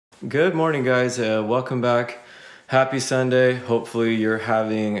Good morning, guys. Welcome back. Happy Sunday. Hopefully, you're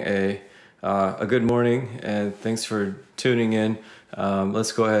having a good morning, and thanks for tuning in.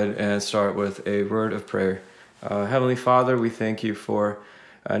 Let's go ahead and start with a word of prayer. Heavenly Father, we thank you for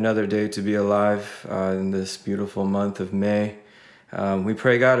another day to be alive in this beautiful month of May. We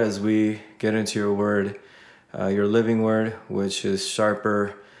pray, God, as we get into your word, your living word, which is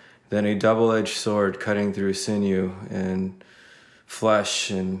sharper than a double-edged sword, cutting through sinew and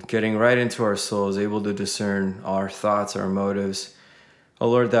flesh and getting right into our souls, able to discern our thoughts, our motives. Oh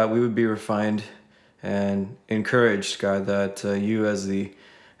Lord, that we would be refined and encouraged, God, that you as the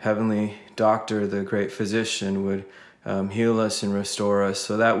heavenly doctor, the great physician, would heal us and restore us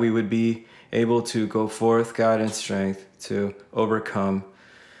so that we would be able to go forth, God, in strength to overcome,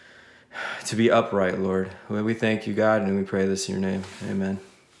 to be upright, Lord. We thank you, God, and we pray this in your name. Amen.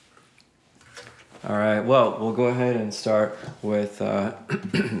 All right, well, we'll go ahead and start with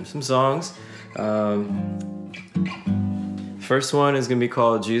some songs. First one is going to be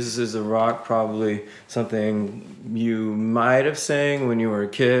called Jesus is a Rock, probably something you might have sang when you were a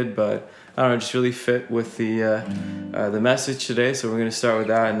kid, but I don't know, just really fit with the message today. So we're going to start with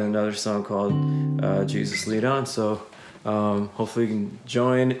that, and then another song called Jesus Lead On. So hopefully you can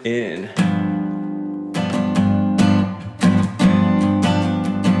join in.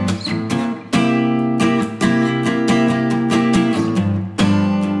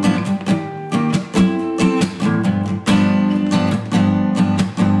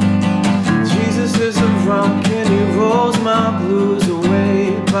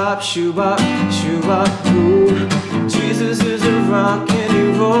 Shoo, bop, whoo. Jesus is a rock and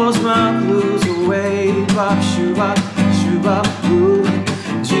he rolls my blues away. Bop, shoo, bop, whoo.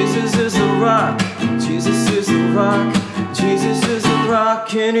 Jesus is a rock, Jesus is a rock, Jesus is a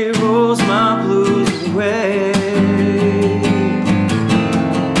rock and he rolls my blues away.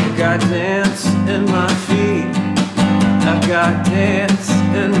 I've got dance in my feet, I've got dance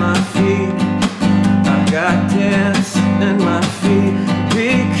in my feet, I've got dance in my feet.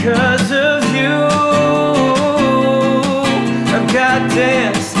 Because of you, I've got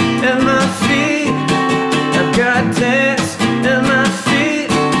dance in my feet, I've got dance in my feet,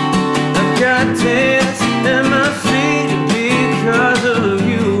 I've got dance in my feet. Because of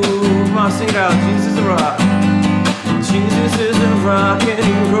you, come on, sing it out. Jesus is a rock, Jesus is a rock, and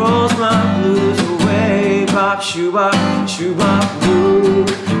he rolls my blues away. Bop, shoo, bop, whoo.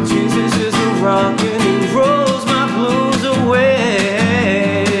 Jesus is a rock, and he rolls my blues away.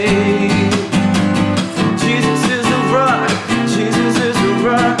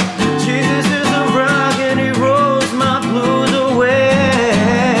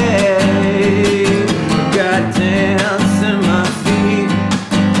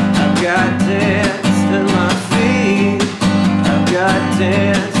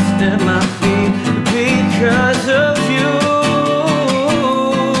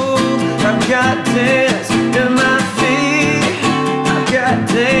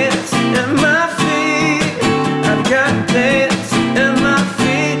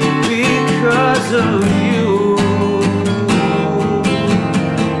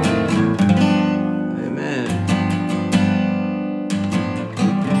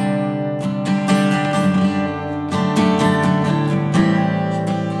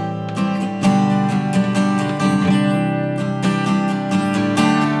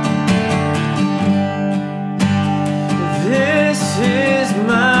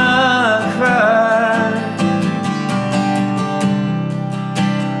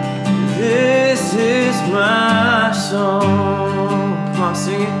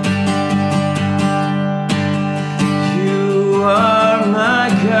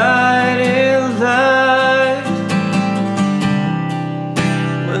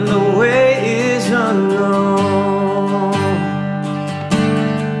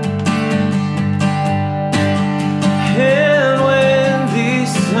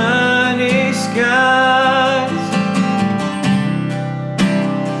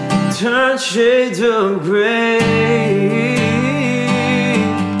 Turn shades of gray,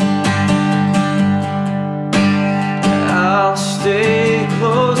 I'll stay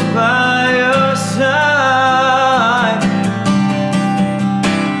close by your side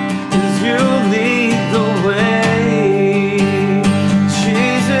as you lead the way.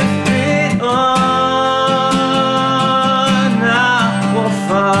 Jesus, lead on, I will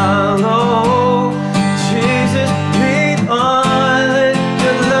follow. Jesus, lead on, let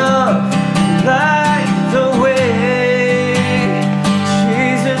your love light the way.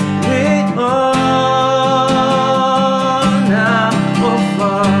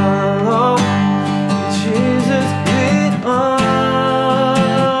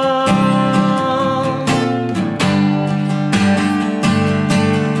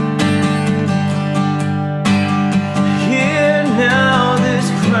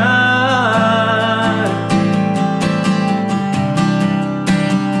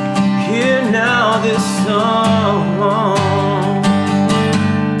 this song.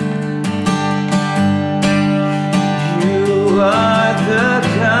 You are the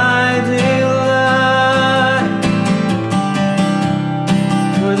guiding light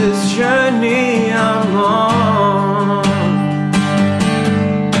for this journey I'm on.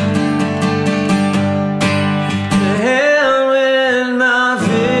 And when my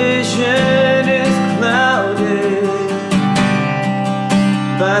vision is clouded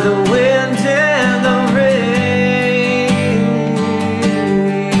by the wind and the rain,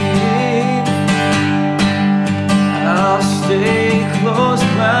 I'll stay close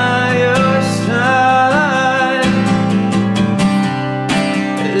by your side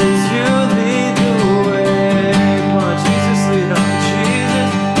as you lead the way. Come on, Jesus, lead on.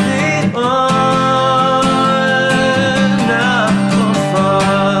 Jesus, lead on. I will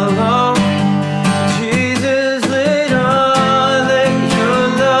follow. Jesus, lead on. Let your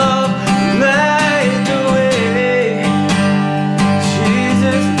love light the way.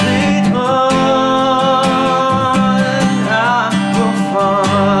 Jesus, lead on. I will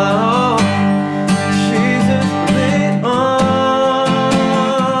follow. Jesus, lead on.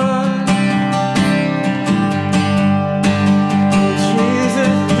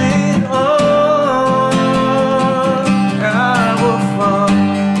 Jesus, lead on. I will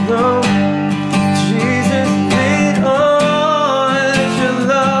follow. Jesus, lead on. Let your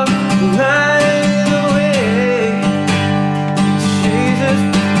love light the way. Jesus,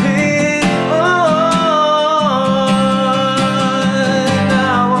 lead on.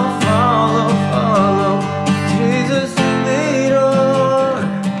 I will follow. Jesus, lead on.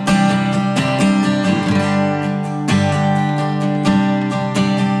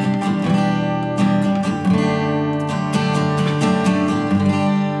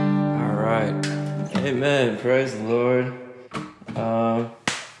 All right. Amen. Praise the Lord.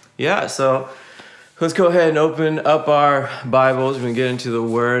 Yeah, so let's go ahead and open up our Bibles. We're going to get into the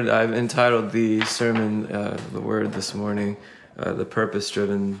Word. I've entitled the sermon, the Word this morning, The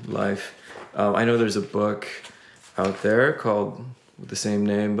Purpose-Driven Life. I know there's a book out there called the same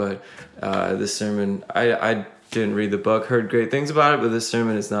name, but this sermon, I didn't read the book, heard great things about it, but this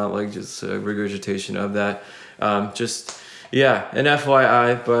sermon is not like just a regurgitation of that. Yeah, an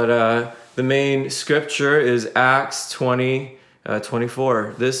FYI, but the main scripture is Acts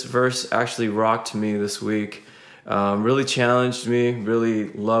 20:24. This verse actually rocked me this week, really challenged me, really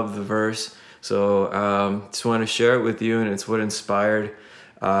loved the verse. So just want to share it with you, and it's what inspired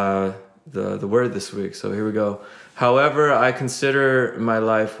the word this week. So here we go. However, I consider my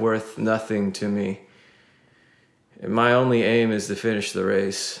life worth nothing to me. My only aim is to finish the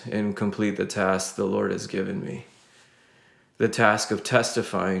race and complete the task the Lord has given me. The task of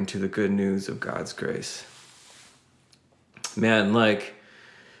testifying to the good news of God's grace. Man,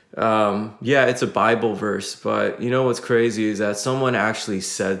 yeah, it's a Bible verse, but you know what's crazy is that someone actually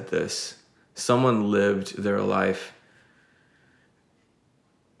said this. Someone lived their life,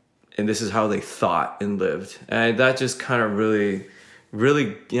 and this is how they thought and lived. And that just kind of really,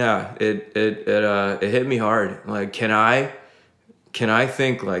 yeah, it hit me hard. Like, can I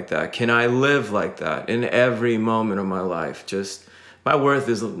think like that? Can I live like that in every moment of my life? Just, my worth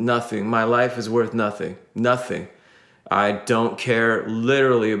is nothing. My life is worth nothing. Nothing. I don't care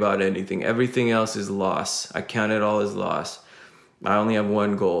literally about anything. Everything else is loss. I count it all as loss. I only have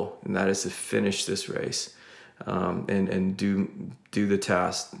one goal, and that is to finish this race, and do the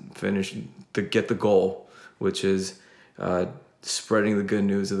task, get the goal, which is spreading the good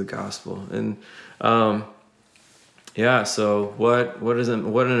news of the gospel. And yeah, so what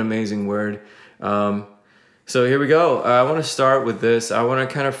an amazing word. So here we go. I want to start with this. I want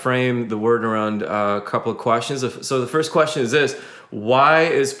to kind of frame the word around a couple of questions. So the first question is this: why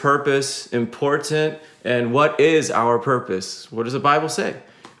is purpose important, and what is our purpose? What does the Bible say?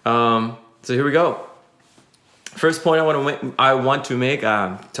 So here we go. First point I want to make.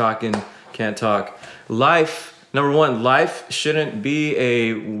 I'm talking, can't talk. Life, number one, life shouldn't be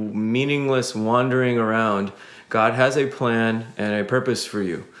a meaningless wandering around. God has a plan and a purpose for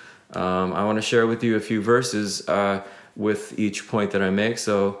you. I want to share with you a few verses with each point that I make.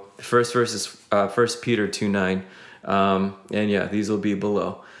 So the first verse is 1 Peter 2:9. And yeah, these will be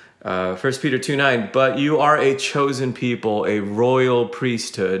below. 1 Peter 2:9, but you are a chosen people, a royal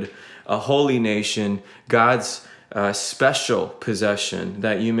priesthood, a holy nation, God's special possession,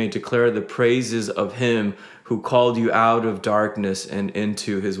 that you may declare the praises of him who called you out of darkness and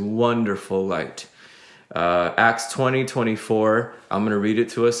into his wonderful light. Acts 20:24, I'm going to read it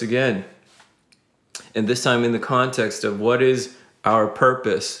to us again. And this time in the context of what is our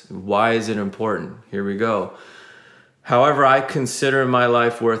purpose? Why is it important? Here we go. However, I consider my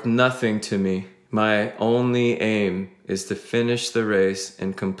life worth nothing to me. My only aim is to finish the race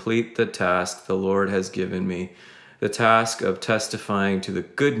and complete the task the Lord has given me, the task of testifying to the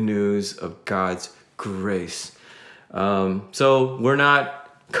good news of God's grace. So we're not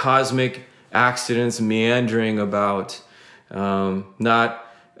cosmic accidents meandering about, our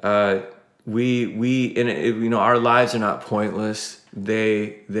lives are not pointless.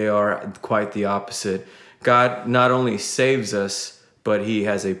 They are quite the opposite. God not only saves us, but he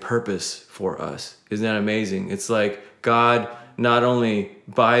has a purpose for us. Isn't that amazing? It's like God not only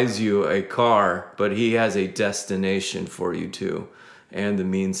buys you a car, but he has a destination for you too, and the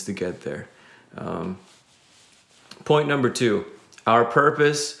means to get there. Point number 2, our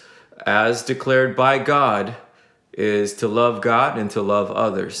purpose as declared by God is to love God and to love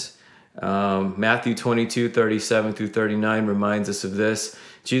others. Matthew 22:37-39 reminds us of this.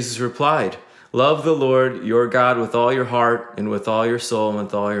 Jesus replied, "Love the Lord your God with all your heart and with all your soul and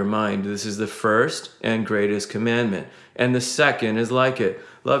with all your mind. This is the first and greatest commandment. And the second is like it.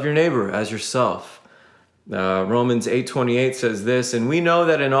 Love your neighbor as yourself." Romans 8:28 says this, "And we know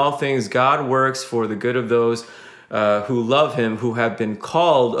that in all things God works for the good of those who love him, who have been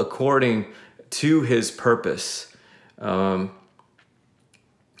called according to his purpose."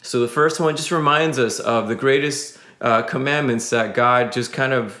 So the first one just reminds us of the greatest commandments that God just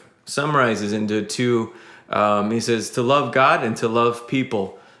kind of summarizes into 2. He says to love God and to love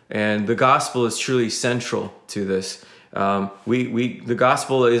people. And the gospel is truly central to this. The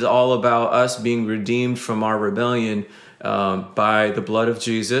gospel is all about us being redeemed from our rebellion by the blood of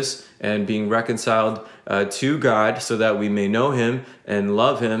Jesus and being reconciled to God so that we may know him and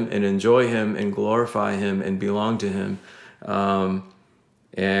love him and enjoy him and glorify him and belong to him.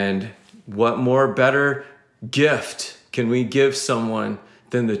 And what more better gift can we give someone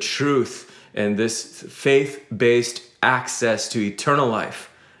than the truth and this faith-based access to eternal life?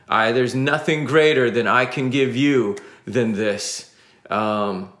 There's nothing greater than I can give you than this.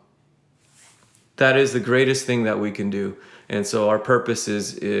 That is the greatest thing that we can do. And so our purpose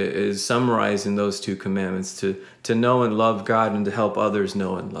is summarized in those 2 commandments, to know and love God and to help others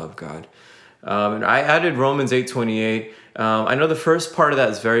know and love God. And I added Romans 8:28. I know the first part of that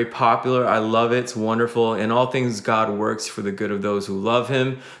is very popular. I love it. It's wonderful. In all things, God works for the good of those who love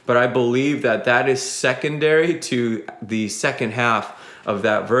him. But I believe that is secondary to the second half of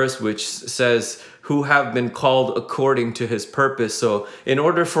that verse, which says, who have been called according to his purpose. So in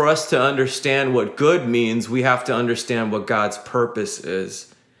order for us to understand what good means, we have to understand what God's purpose is.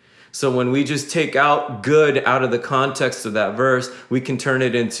 So when we just take out good out of the context of that verse, we can turn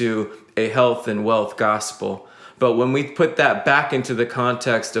it into a health and wealth gospel. But when we put that back into the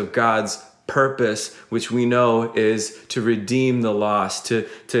context of God's purpose, which we know is to redeem the lost, to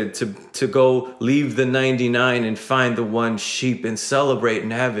go leave the 99 and find the one sheep and celebrate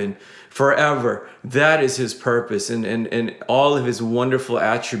in heaven forever. That is his purpose, and all of his wonderful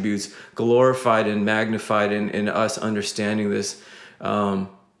attributes glorified and magnified in us understanding this.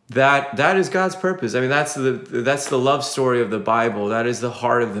 That is God's purpose. I mean, that's the love story of the Bible. That is the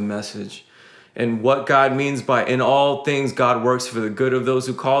heart of the message. And what God means by in all things God works for the good of those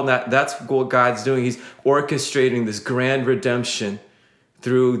who call, that's what God's doing. He's orchestrating this grand redemption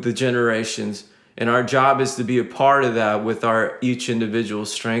through the generations. And our job is to be a part of that with our each individual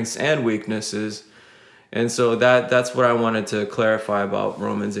strengths and weaknesses. And so that's what I wanted to clarify about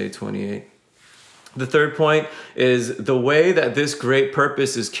Romans 8:28. The third point is the way that this great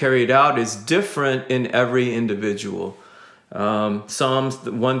purpose is carried out is different in every individual. Psalms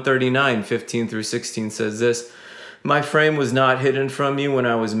 139:15-16 says this, "My frame was not hidden from you when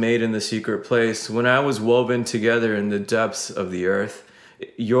I was made in the secret place, when I was woven together in the depths of the earth.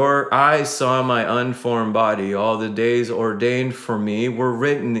 Your eyes saw my unformed body. All the days ordained for me were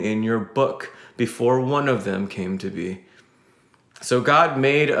written in your book before one of them came to be." So God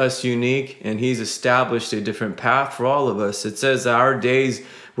made us unique, and he's established a different path for all of us. It says that our days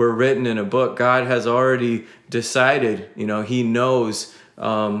were written in a book. God has already decided, he knows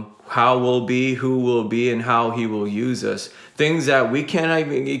how we'll be, who we'll be, and how he will use us. Things that we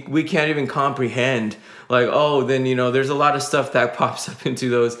can't even comprehend. Like, there's a lot of stuff that pops up into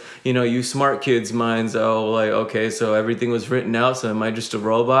those, you smart kids' minds. Oh, like, okay, so everything was written out, so am I just a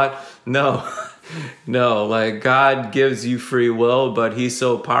robot? No. No, like God gives you free will, but he's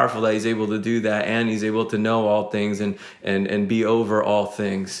so powerful that he's able to do that, and he's able to know all things and be over all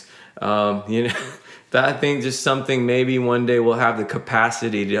things. That thing, just something maybe one day we'll have the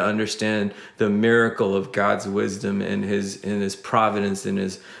capacity to understand the miracle of God's wisdom and his providence and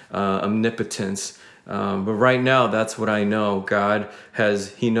his omnipotence. But right now, that's what I know.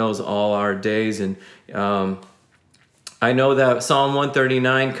 He knows all our days, and I know that Psalm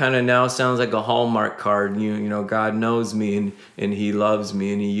 139 kind of now sounds like a Hallmark card. You know, God knows me and he loves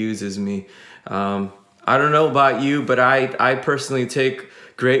me and he uses me. I don't know about you, but I personally take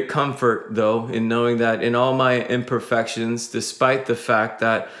great comfort, though, in knowing that in all my imperfections, despite the fact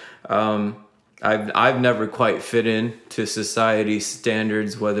that I've never quite fit in to society's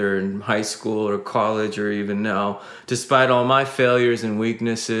standards, whether in high school or college or even now, despite all my failures and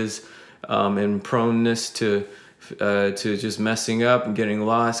weaknesses and proneness to just messing up and getting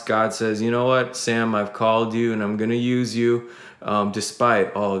lost, God says, you know what, Sam, I've called you and I'm going to use you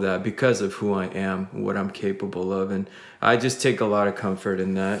despite all of that, because of who I am, what I'm capable of. And I just take a lot of comfort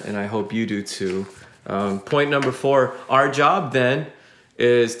in that, and I hope you do too. Point number 4, our job then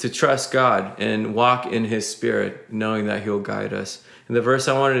is to trust God and walk in his spirit, knowing that he'll guide us. And the verse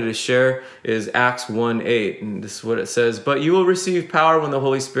I wanted to share is Acts 1:8, and this is what it says: "But you will receive power when the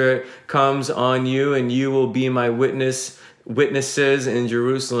Holy Spirit comes on you, and you will be my witnesses in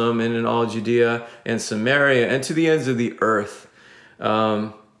Jerusalem and in all Judea and Samaria and to the ends of the earth."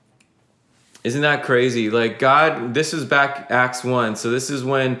 Isn't that crazy? Like, God, this is back Acts 1. So this is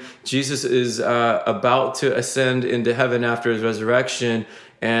when Jesus is about to ascend into heaven after his resurrection,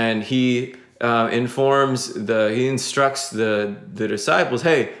 and he instructs the disciples,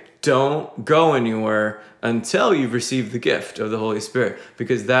 hey, don't go anywhere until you've received the gift of the Holy Spirit,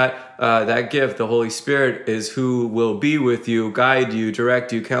 because that gift, the Holy Spirit, is who will be with you, guide you,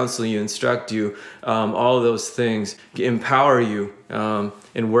 direct you, counsel you, instruct you, all of those things, empower you,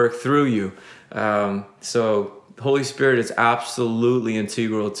 and work through you. So the Holy Spirit is absolutely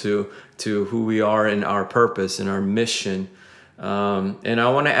integral to who we are and our purpose and our mission. And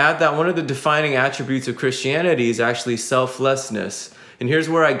I want to add that one of the defining attributes of Christianity is actually selflessness. And here's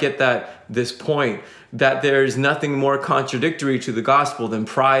where I get this point, that there's nothing more contradictory to the gospel than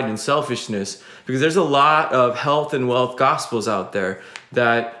pride and selfishness. Because there's a lot of health and wealth gospels out there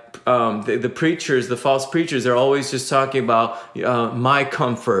that the preachers, the false preachers, are always just talking about my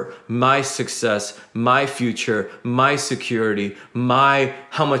comfort, my success, my future, my security,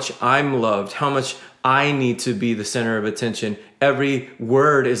 how much I'm loved, how much I need to be the center of attention. Every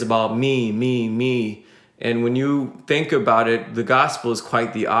word is about me, me, me. And when you think about it, the gospel is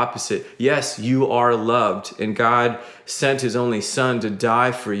quite the opposite. Yes, you are loved, and God sent his only son to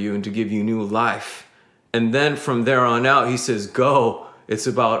die for you and to give you new life. And then from there on out, he says, go. It's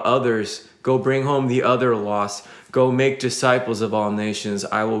about others. Go bring home the other lost. Go make disciples of all nations.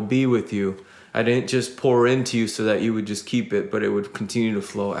 I will be with you. I didn't just pour into you so that you would just keep it, but it would continue to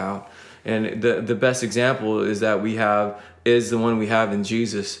flow out. And the best example is that is the one we have in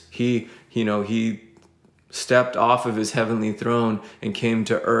Jesus. He stepped off of his heavenly throne and came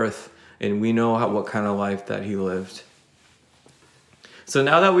to earth, and we know what kind of life that he lived. So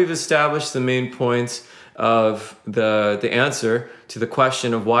now that we've established the main points of the answer to the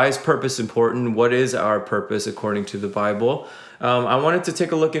question of why is purpose important, what is our purpose according to the Bible, I wanted to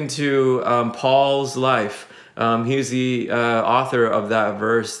take a look into Paul's life. He's the author of that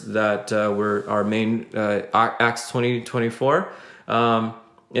verse that we're our main Acts 20:24.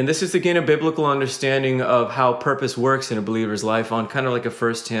 And this is to gain a biblical understanding of how purpose works in a believer's life on kind of like a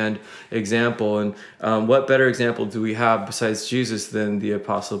first-hand example. And what better example do we have besides Jesus than the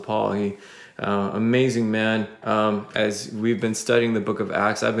Apostle Paul? He amazing man. As we've been studying the book of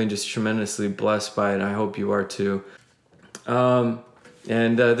Acts, I've been just tremendously blessed by it, and I hope you are too.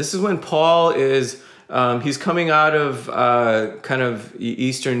 This is when Paul is he's coming out of kind of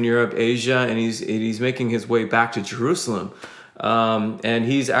Eastern Europe, Asia, and he's making his way back to Jerusalem. And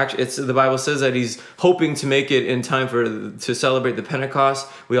he's actually, the Bible says that he's hoping to make it in time to celebrate the Pentecost.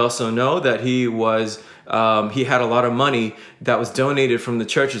 We also know that he had a lot of money that was donated from the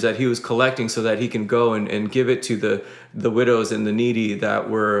churches that he was collecting so that he can go and give it to the widows and the needy that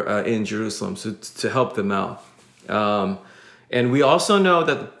were in Jerusalem, so to help them out. And we also know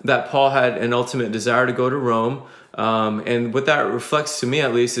that Paul had an ultimate desire to go to Rome. And what that reflects to me,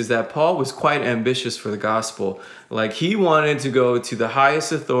 at least, is that Paul was quite ambitious for the gospel. Like, he wanted to go to the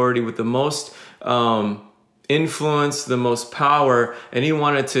highest authority with the most influence, the most power, and he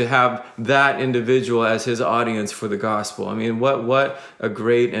wanted to have that individual as his audience for the gospel. I mean, what a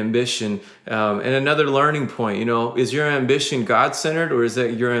great ambition. And another learning point, is your ambition God-centered, or is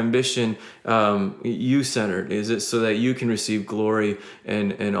that your ambition you-centered? Is it so that you can receive glory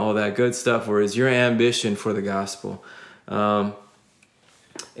and all that good stuff, or is your ambition for the gospel?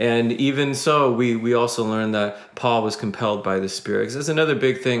 And even so, we also learn that Paul was compelled by the Spirit. Because that's another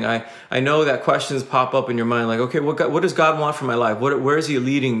big thing. I know that questions pop up in your mind, like, okay, what does God want for my life? Where is he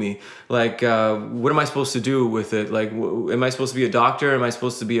leading me? Like, what am I supposed to do with it? Like, am I supposed to be a doctor? Am I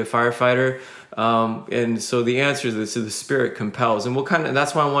supposed to be a firefighter? And so the answer is this: the Spirit compels, and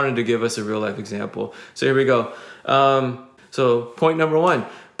that's why I wanted to give us a real life example. So here we go. So point number one: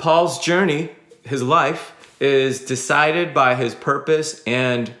 Paul's journey, his life, is decided by his purpose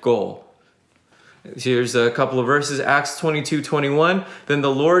and goal. Here's a couple of verses. Acts 22:21. Then the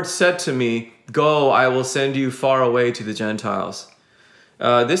Lord said to me, "Go, I will send you far away to the Gentiles."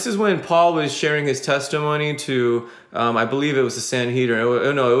 This is when Paul was sharing his testimony to, I believe it was the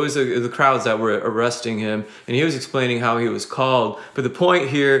Sanhedrin. No, it was the crowds that were arresting him, and he was explaining how he was called. But the point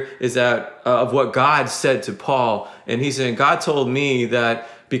here is that of what God said to Paul, and he's saying, God told me that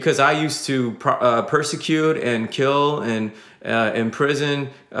because I used to persecute and kill and imprison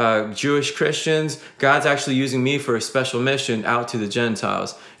Jewish Christians, God's actually using me for a special mission out to the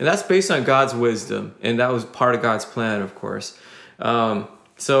Gentiles. And that's based on God's wisdom, and that was part of God's plan, of course.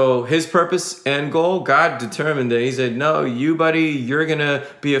 So his purpose and goal, God determined it. He said, no, you buddy, you're going to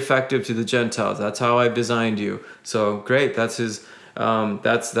be effective to the Gentiles. That's how I've designed you. So great. That's his,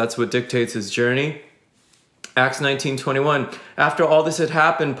 that's what dictates his journey. Acts 19:21. After all this had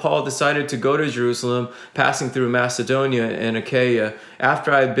happened, Paul decided to go to Jerusalem, passing through Macedonia and Achaia.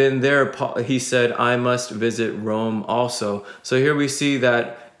 After I'd been there, he said, I must visit Rome also. So here we see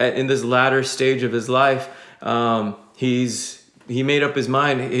that in this latter stage of his life, he made up his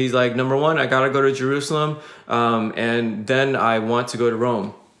mind. He's like, number one, I got to go to Jerusalem, and then I want to go to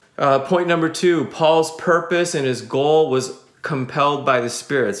Rome. Point number two, Paul's purpose and his goal was compelled by the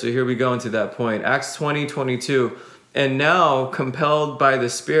Spirit. So here we go into that point. Acts 20:22. And now, compelled by the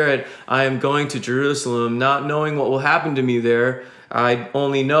Spirit, I am going to Jerusalem, not knowing what will happen to me there. I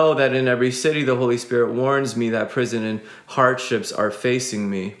only know that in every city the Holy Spirit warns me that prison and hardships are facing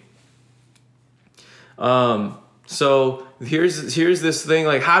me. So here's this thing,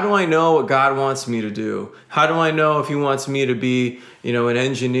 like, how do I know what God wants me to do? How do I know if he wants me to be, an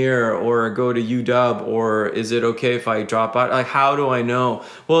engineer or go to UW, or is it okay if I drop out? Like, how do I know?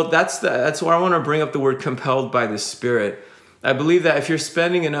 Well, that's where I want to bring up the word compelled by the Spirit. I believe that if you're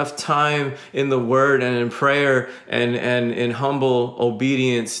spending enough time in the Word and in prayer and in humble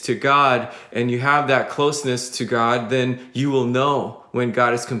obedience to God, and you have that closeness to God, then you will know when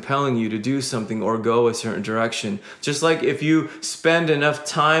God is compelling you to do something or go a certain direction. Just like if you spend enough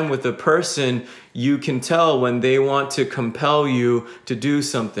time with a person, you can tell when they want to compel you to do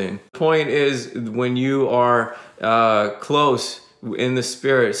something. The point is, when you are close in the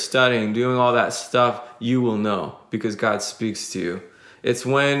Spirit, studying, doing all that stuff, you will know because God speaks to you. It's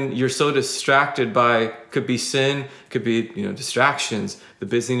when you're so distracted by, could be sin, could be, distractions, the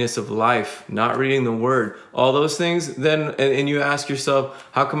busyness of life, not reading the Word, all those things, then, and you ask yourself,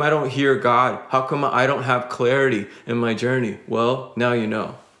 how come I don't hear God? How come I don't have clarity in my journey? Well, now you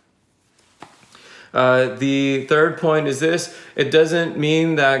know. The third point is this: it doesn't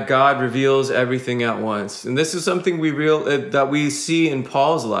mean that God reveals everything at once. And this is something that we see in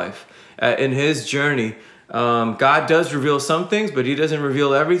Paul's life, in his journey. God does reveal some things, but he doesn't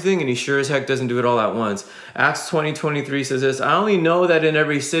reveal everything, and he sure as heck doesn't do it all at once. Acts 20:23 says this: I only know that in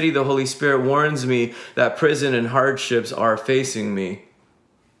every city the Holy Spirit warns me that prison and hardships are facing me.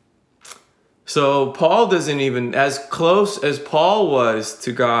 So Paul doesn't even, as close as Paul was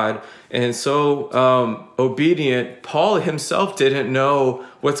to God and so obedient, Paul himself didn't know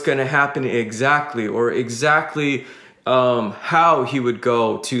what's going to happen exactly, or exactly how he would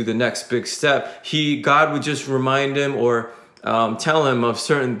go to the next big step. God would just remind him or tell him of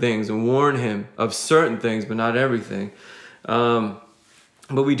certain things and warn him of certain things, but not everything.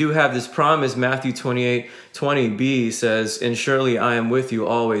 But we do have this promise. Matthew 28:20b says, and surely I am with you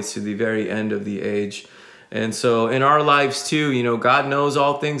always to the very end of the age. And so in our lives too, God knows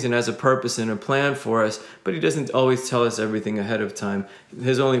all things and has a purpose and a plan for us, but he doesn't always tell us everything ahead of time.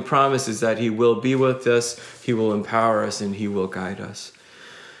 His only promise is that he will be with us, he will empower us, and he will guide us.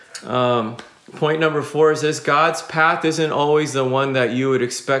 Point number 4 is this: God's path isn't always the one that you would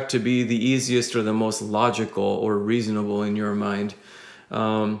expect to be the easiest or the most logical or reasonable in your mind.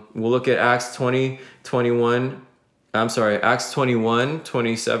 We'll look at Acts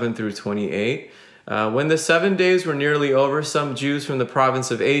 21:27 through 28. When the 7 days were nearly over, some Jews from the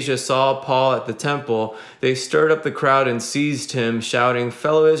province of Asia saw Paul at the temple. They stirred up the crowd and seized him, shouting,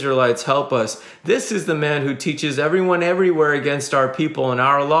 "Fellow Israelites, help us. This is the man who teaches everyone everywhere against our people and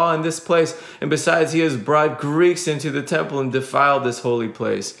our law in this place. And besides, he has brought Greeks into the temple and defiled this holy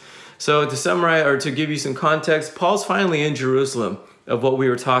place." So to summarize, or to give you some context, Paul's finally in Jerusalem, of what we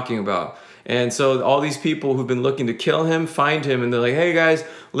were talking about. And so all these people who've been looking to kill him find him, and they're like, hey guys,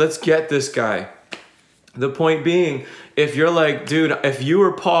 let's get this guy. The point being, if you're like, dude, if you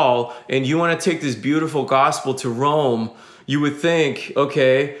were Paul and you want to take this beautiful gospel to Rome, you would think,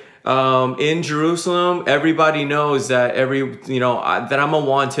 okay, in Jerusalem, everybody knows that that I'm a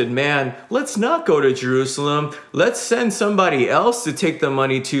wanted man. Let's not go to Jerusalem. Let's send somebody else to take the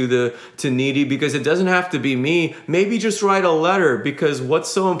money to needy, because it doesn't have to be me. Maybe just write a letter, because what's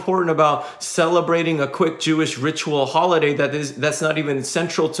so important about celebrating a quick Jewish ritual holiday that's not even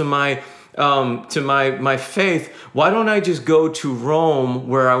central to my faith? Why don't I just go to Rome,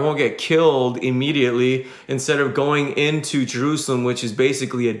 where I won't get killed immediately, instead of going into Jerusalem, which is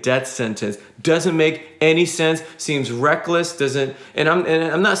basically a death sentence? Doesn't make any sense, seems reckless, and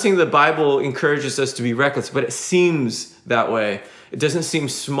I'm not saying the Bible encourages us to be reckless, but it seems that way. It doesn't seem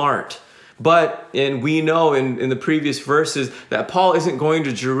smart. And we know in the previous verses that Paul isn't going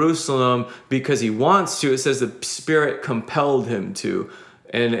to Jerusalem because he wants to. It says the Spirit compelled him to.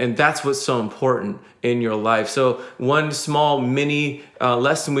 And that's what's so important in your life. So one small mini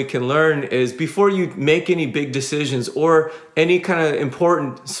lesson we can learn is, before you make any big decisions or any kind of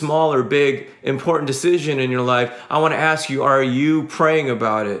important, small or big, important decision in your life, I want to ask you, are you praying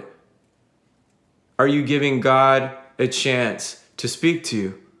about it? Are you giving God a chance to speak to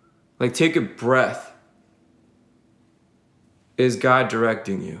you? Like, take a breath. Is God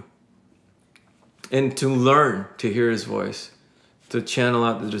directing you? And to learn to hear his voice, to channel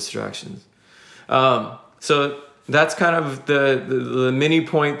out the distractions. So that's kind of the mini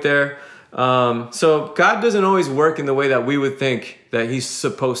point there. So God doesn't always work in the way that we would think that he's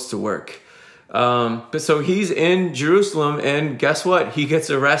supposed to work. But so he's in Jerusalem, and guess what? He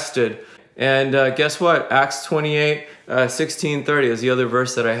gets arrested. And guess what? Acts 28, 16:30 is the other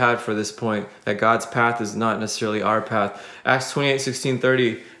verse that I had for this point, that God's path is not necessarily our path. Acts 28,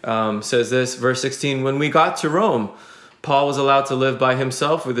 16:30 says this, verse 16, when we got to Rome, Paul was allowed to live by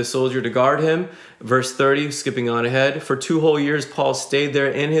himself with a soldier to guard him. Verse 30, skipping on ahead, for 2 whole years, Paul stayed there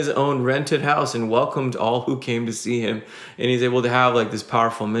in his own rented house and welcomed all who came to see him. And he's able to have like this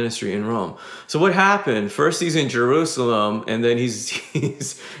powerful ministry in Rome. So what happened? First, he's in Jerusalem, and then he's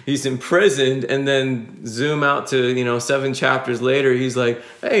imprisoned, and then zoom out to, 7 chapters later, he's like,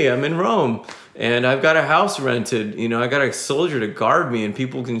 hey, I'm in Rome. And I've got a house rented, I got a soldier to guard me, and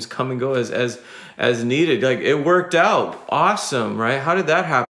people can just come and go as needed. Like, it worked out. Awesome, right? How did that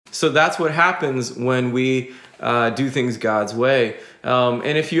happen? So that's what happens when we do things God's way.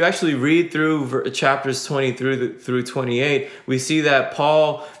 And if you actually read through chapters 20 through 28, we see that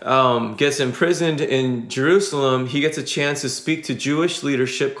Paul gets imprisoned in Jerusalem. He gets a chance to speak to Jewish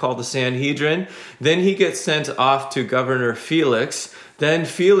leadership called the Sanhedrin. Then he gets sent off to Governor Felix. Then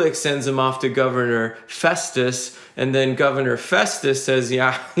Felix sends him off to Governor Festus. And then Governor Festus says,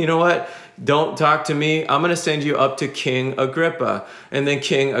 yeah, you know what? Don't talk to me. I'm going to send you up to King Agrippa. And then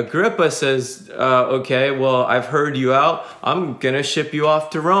King Agrippa says, okay, well, I've heard you out. I'm going to ship you off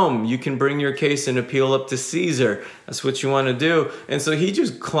to Rome. You can bring your case and appeal up to Caesar. That's what you want to do. And so he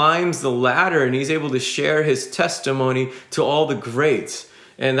just climbs the ladder, and he's able to share his testimony to all the greats.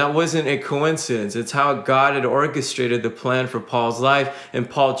 And that wasn't a coincidence. It's how God had orchestrated the plan for Paul's life, and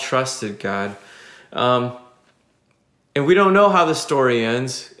Paul trusted God. And we don't know how the story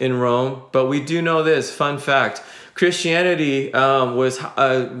ends in Rome, but we do know this, fun fact. Christianity was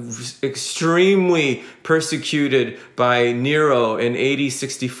extremely persecuted by Nero in AD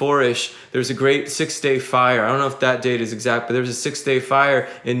 64-ish. There was a great 6-day fire. I don't know if that date is exact, but there was a 6-day fire,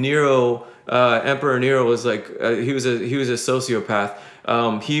 and Nero, Emperor Nero, was like, he was a sociopath.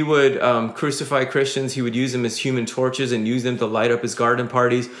 He would crucify Christians. He would use them as human torches and use them to light up his garden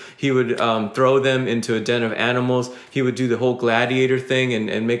parties. He would throw them into a den of animals. He would do the whole gladiator thing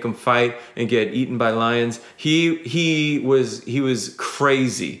and make them fight and get eaten by lions. He was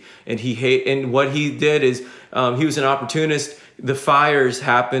crazy, and what he did is he was an opportunist. The fires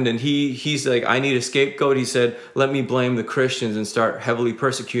happened, and he's like, I need a scapegoat. He said, let me blame the Christians and start heavily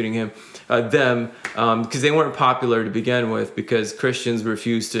persecuting them because they weren't popular to begin with, because Christians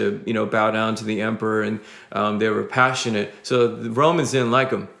refused to bow down to the emperor, and they were passionate. So the Romans didn't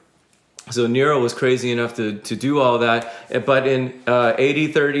like them. So Nero was crazy enough to do all that. But in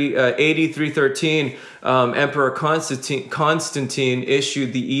AD 313, Emperor Constantine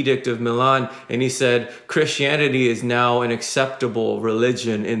issued the Edict of Milan, and he said Christianity is now an acceptable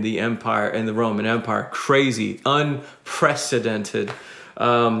religion in the empire, in the Roman Empire. Crazy, unprecedented.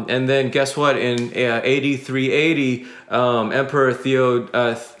 And then guess what? In AD 380, Emperor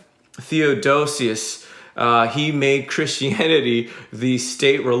Theodosius, he made Christianity the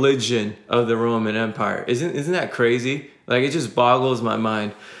state religion of the Roman Empire. Isn't that crazy? Like, it just boggles my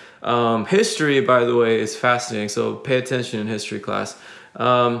mind. History, by the way, is fascinating, so pay attention in history class.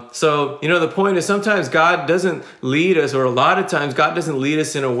 So, the point is, sometimes God doesn't lead us, or a lot of times God doesn't lead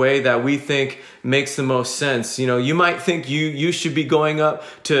us in a way that we think makes the most sense. You know, you might think you should be going up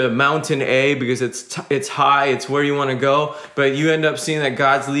to mountain A because it's high, it's where you want to go, but you end up seeing that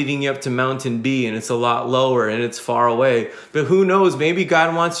God's leading you up to mountain B and it's a lot lower and it's far away. But who knows, maybe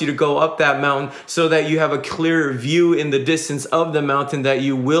God wants you to go up that mountain so that you have a clearer view in the distance of the mountain that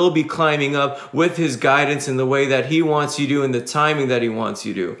you will be climbing up with his guidance in the way that he wants you to, in the timing that he wants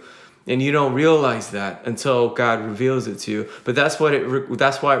you to. And you don't realize that until God reveals it to you. But that's why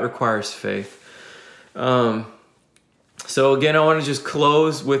it requires faith. So again, I want to just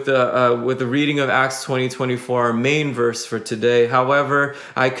close with the reading of Acts 20:24, our main verse for today. However,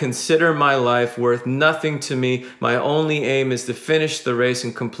 I consider my life worth nothing to me. My only aim is to finish the race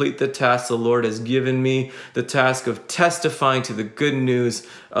and complete the task the Lord has given me, the task of testifying to the good news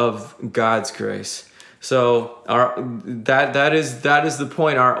of God's grace. So that is the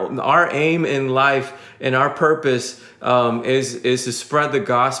point. Our aim in life and our purpose is to spread the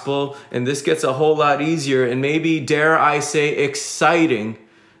gospel, and this gets a whole lot easier and maybe, dare I say, exciting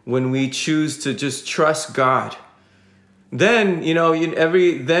when we choose to just trust God. Then, you know,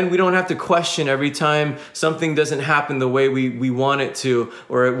 then we don't have to question every time something doesn't happen the way we want it to,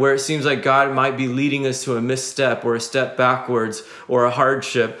 or where it seems like God might be leading us to a misstep or a step backwards or a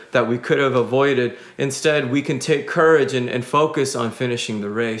hardship that we could have avoided. Instead, we can take courage and focus on finishing the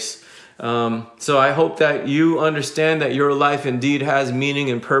race. So I hope that you understand that your life indeed has meaning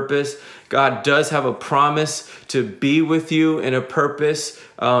and purpose. God does have a promise to be with you and a purpose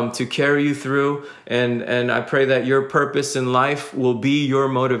to carry you through. And I pray that your purpose in life will be your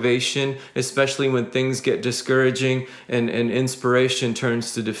motivation, especially when things get discouraging and inspiration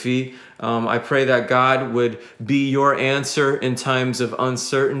turns to defeat. I pray that God would be your answer in times of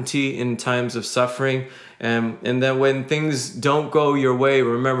uncertainty, in times of suffering. And then when things don't go your way,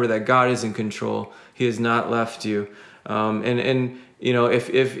 remember that God is in control. He has not left you. And you know,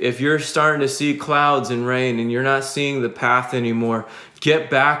 if you're starting to see clouds and rain and you're not seeing the path anymore,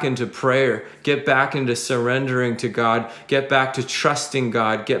 get back into prayer. Get back into surrendering to God. Get back to trusting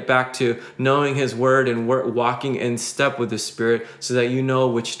God. Get back to knowing his word and walking in step with the Spirit so that you know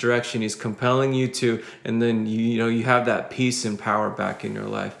which direction he's compelling you to. And then you have that peace and power back in your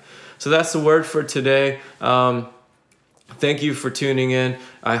life. So that's the word for today. Thank you for tuning in.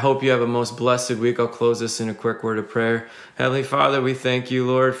 I hope you have a most blessed week. I'll close this in a quick word of prayer. Heavenly Father, we thank you,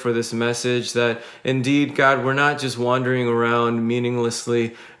 Lord, for this message that indeed, God, we're not just wandering around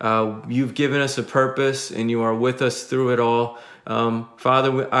meaninglessly. You've given us a purpose and you are with us through it all.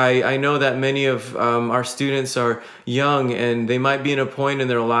 Father, I know that many of our students are young and they might be in a point in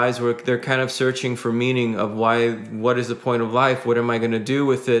their lives where they're kind of searching for meaning of what is the point of life? What am I going to do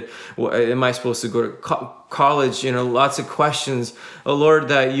with it? Am I supposed to go to college? Lots of questions. Oh Lord,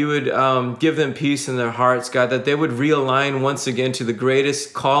 that you would give them peace in their hearts, God, that they would realign once again to the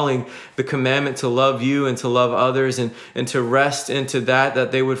greatest calling, the commandment to love you and to love others and to rest into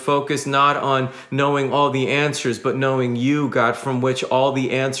that they would focus not on knowing all the answers, but knowing you, God, from which all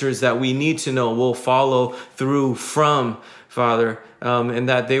the answers that we need to know will follow through from, Father, and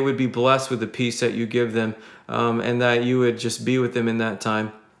that they would be blessed with the peace that you give them, and that you would just be with them in that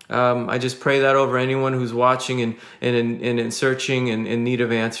time. I just pray that over anyone who's watching and in searching and in need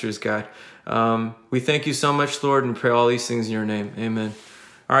of answers, God. We thank you so much, Lord, and pray all these things in your name. Amen.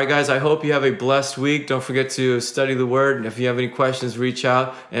 All right, guys, I hope you have a blessed week. Don't forget to study the word. And if you have any questions, reach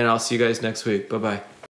out, and I'll see you guys next week. Bye-bye.